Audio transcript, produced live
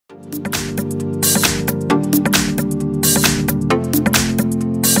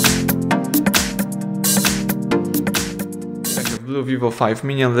BLU Vivo 5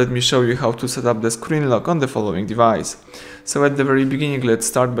 mini, and let me show you how to set up the screen lock on the following device. So at the very beginning, let's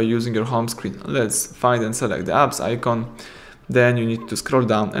start by using your home screen. Let's find and select the apps icon. Then you need to scroll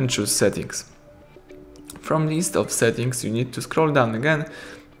down and choose settings. From list of settings, you need to scroll down again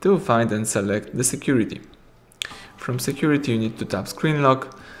to find and select the security. From security, you need to tap screen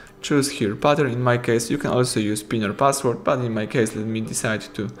lock. Choose here pattern. In my case, you can also use PIN or password, but in my case, let me decide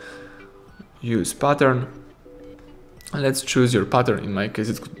to use pattern. Let's choose your pattern. In my case,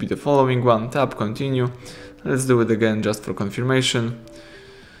 it could be the following one. Tap continue. Let's do it again just for confirmation.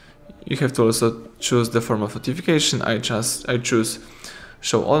 You have to also choose the form of notification. I choose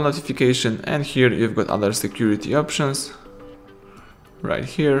show all notification, and here you've got other security options right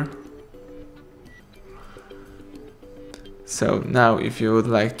here. So now if you would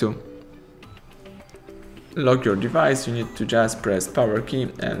like to lock your device, you need to just press power key,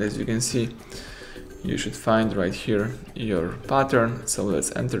 and as you can see, you should find right here your pattern. So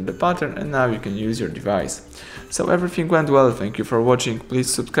let's enter the pattern, and now you can use your device. So everything went well. Thank you for watching.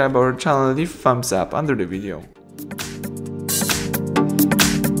 Please subscribe our channel, leave thumbs up under the video.